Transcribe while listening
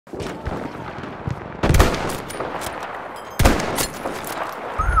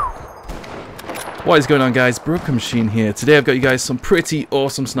What is going on, guys? TheBrokenMachine here. Today I've got you guys some pretty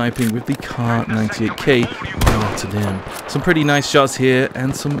awesome sniping with the Kar 98K. Damn. Some pretty nice shots here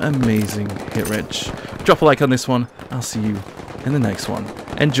and some amazing hit reg. Drop a like on this one. I'll see you in the next one.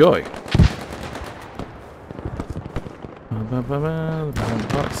 Enjoy. Behind the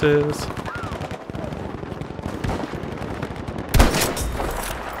boxes.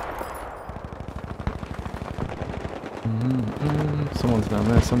 Someone's down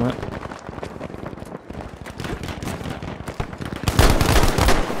there somewhere.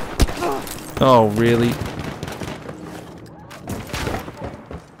 Oh, really?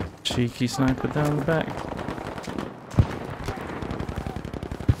 Cheeky sniper down the back.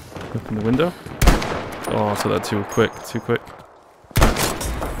 Open the window. Oh, I saw that too quick, too quick.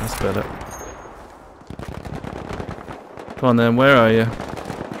 That's better. Come on then, where are you?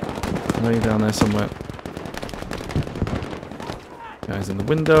 I know you're down there somewhere. Guys in the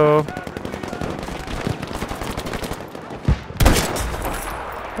window.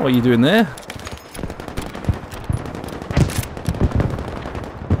 What are you doing there?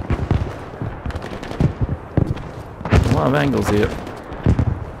 A lot of angles here.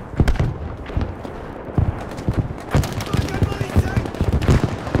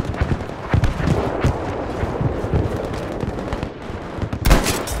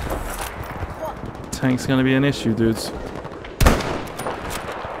 Tank's gonna be an issue, dudes.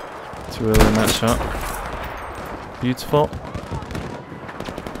 Too early in that shot. Beautiful.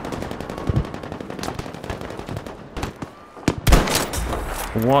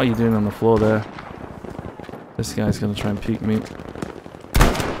 What are you doing on the floor there? This guy's gonna try and peek me.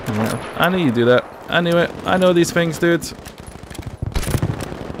 Yeah, I knew you'd do that. I knew it. I know these things, dudes.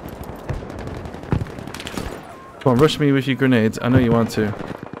 Come on, rush me with your grenades. I know you want to.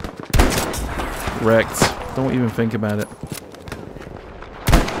 Wrecked. Don't even think about it.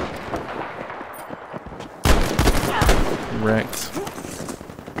 Wrecked.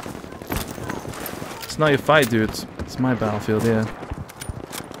 It's not your fight, dudes. It's my battlefield, yeah.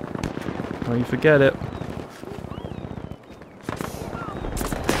 Oh, you forget it.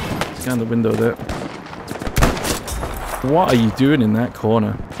 It's down the window there. What are you doing in that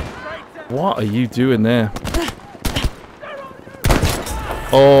corner? What are you doing there?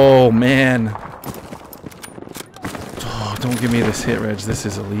 Oh, man. Oh, don't give me this hit reg. This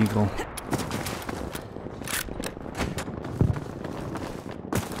is illegal.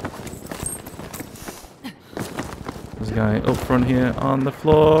 There's a guy up front here on the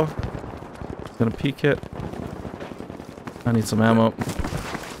floor. Gonna peek it. I need some ammo.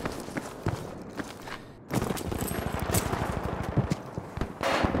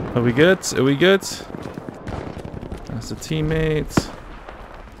 Are we good? Are we good? That's a teammate.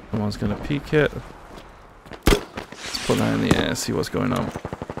 Someone's gonna peek it. Let's put that in the air, see what's going on.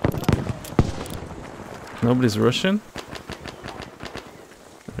 Nobody's rushing.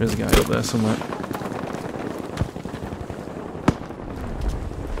 There's a guy up there somewhere.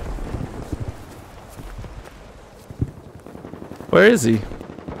 Where is he?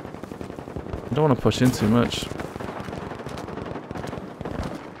 I don't want to push in too much.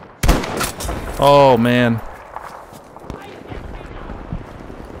 Oh, man.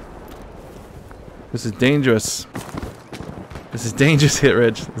 This is dangerous. This is dangerous, hit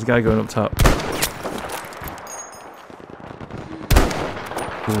reg. This guy going up top.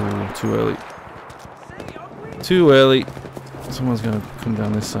 Ooh, too early. Too early. Someone's going to come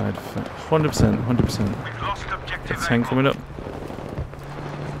down this side. 100%, 100%. That's tank coming up.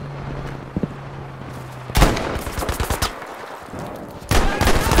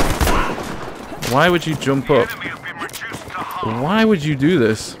 Why would you jump up? Why would you do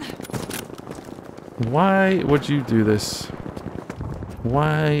this? Why would you do this?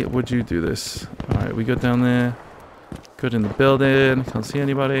 Why would you do this? Alright, we go down there. Good in the building. Can't see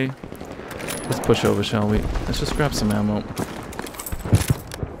anybody. Let's push over, shall we? Let's just grab some ammo.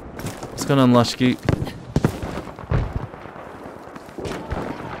 Let's go on Lushki.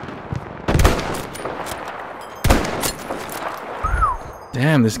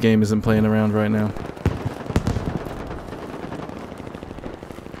 Damn, this game isn't playing around right now.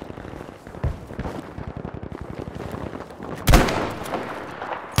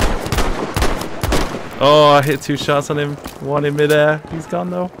 Oh, I hit 2 shots on him. 1 in midair. He's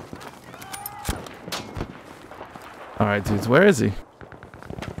gone though. Alright, dudes, where is he?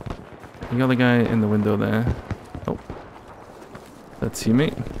 You got the guy in the window there. Oh. That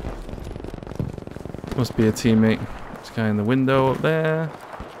teammate? Must be a teammate. This guy in the window up there.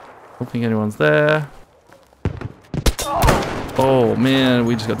 Don't think anyone's there. Oh man,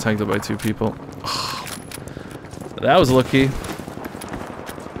 we just got tagged up by 2 people. That was lucky.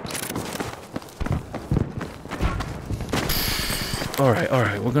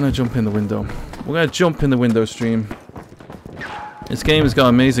 Alright, we're gonna jump in the window. We're gonna jump in the window stream. This game has got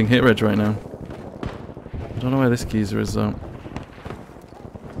amazing hit rate right now. I don't know where this geezer is though.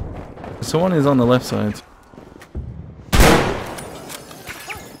 Someone is on the left side.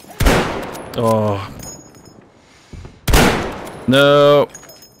 Oh. No.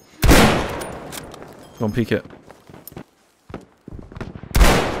 Go and peek it.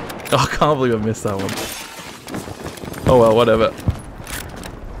 Oh, I can't believe I missed that one. Oh well, whatever.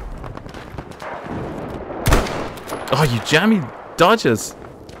 Oh, you jammy dodges.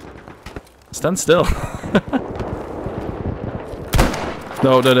 Stand still.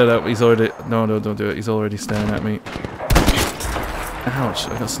 No, he's already... No, don't do it. He's already staring at me. Ouch,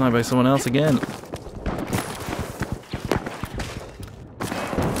 I got sniped by someone else again.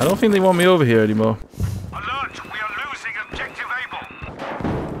 I don't think they want me over here anymore. Alert, we are losing objective Able.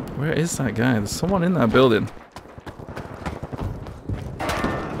 Where is that guy? There's someone in that building.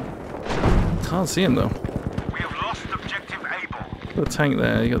 Can't see him though. We have lost objective Able. Got the tank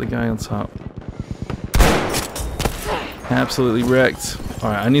there, you got the guy on top. Absolutely wrecked.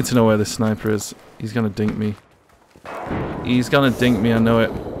 Alright, I need to know where this sniper is. He's gonna dink me. He's gonna dink me, I know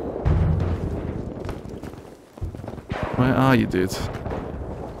it. Where are you, dude?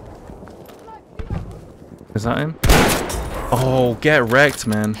 Is that him? Oh, get wrecked,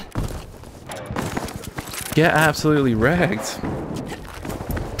 man. Get absolutely wrecked.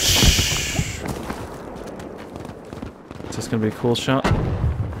 Psh. Is this gonna be a cool shot?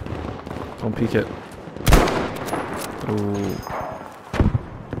 Don't peek it. Ooh.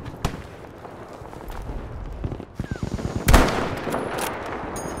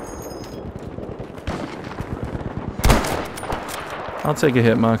 I'll take a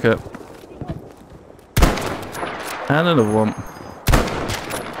hit marker. And another one.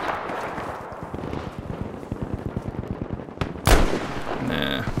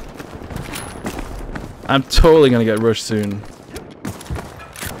 Nah. I'm totally gonna get rushed soon.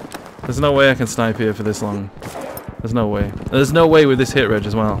 There's no way I can snipe here for this long. There's no way. There's no way with this hit reg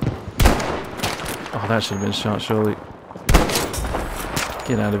as well. Oh, that should have been shot, surely.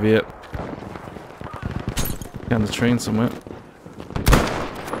 Get out of here. Get on the train somewhere.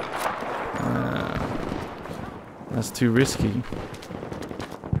 That's too risky.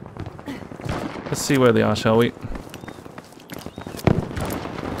 Let's see where they are, shall we?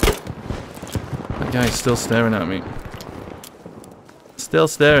 That guy's still staring at me. Still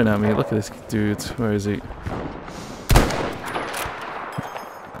staring at me. Look at this dude. Where is he?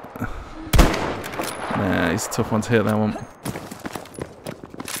 Nah, he's a tough one to hit, that one.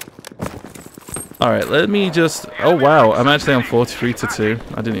 Alright, let me just... Oh wow, I'm actually on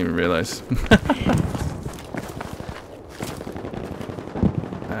 43-2. I didn't even realize.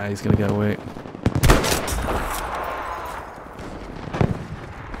 He's gonna get away.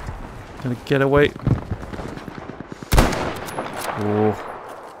 Gonna get away. Oh.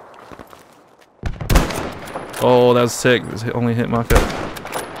 Oh, that was sick. It was only hit marker.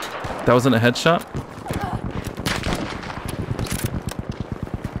 That wasn't a headshot?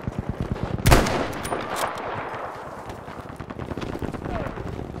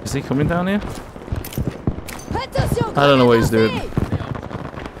 Is he coming down here? I don't know what he's doing.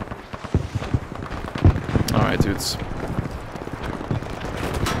 Alright, dudes.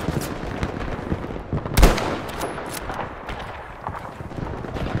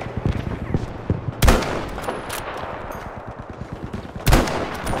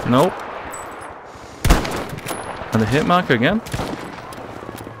 Nope. And the hit marker again?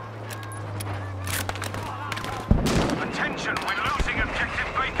 Attention, we're losing objective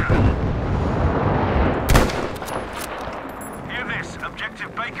Baker. Hear this,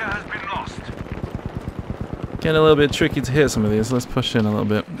 objective Baker has been lost. Getting a little bit tricky to hit some of these. Let's push in a little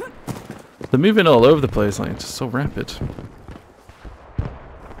bit. They're moving all over the place, like just so rapid.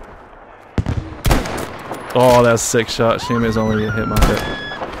 Oh, that's a sick shot. Shame it was only a hit marker.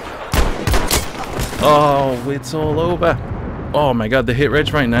 Oh, it's all over. Oh my god, the hit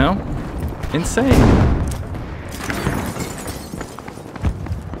reg right now. Insane.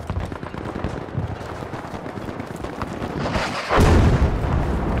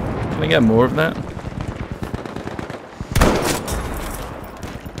 Can I get more of that?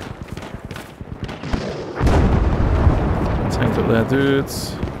 Tanked up there,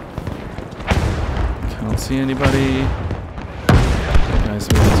 dudes. Can't see anybody. That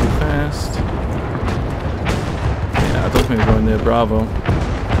guy's moving too fast. Yeah, I don't think we're going near Bravo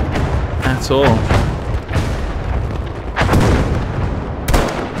at all.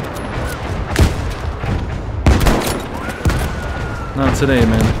 Not today,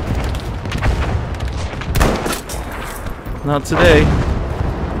 man. Not today.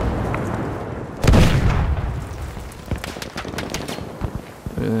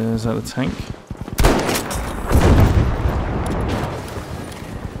 Is that a tank?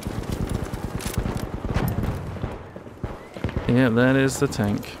 Yeah, that is the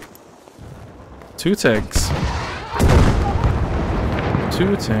tank. 2 tanks.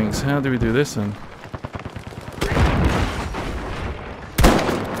 2 tanks. How do we do this then?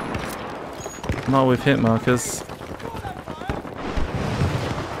 Not with hit markers.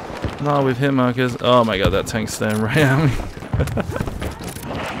 Not with hit markers. Oh my god, that tank's staring right at me.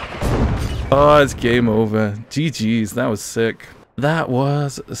 Oh, it's game over. GG's, that was sick. That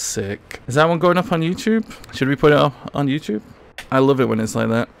was sick. Is that one going up on YouTube? Should we put it up on YouTube? I love it when it's like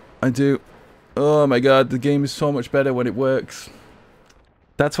that. I do. Oh my god, the game is so much better when it works.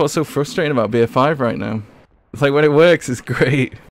 That's what's so frustrating about BF5 right now. It's like when it works, it's great.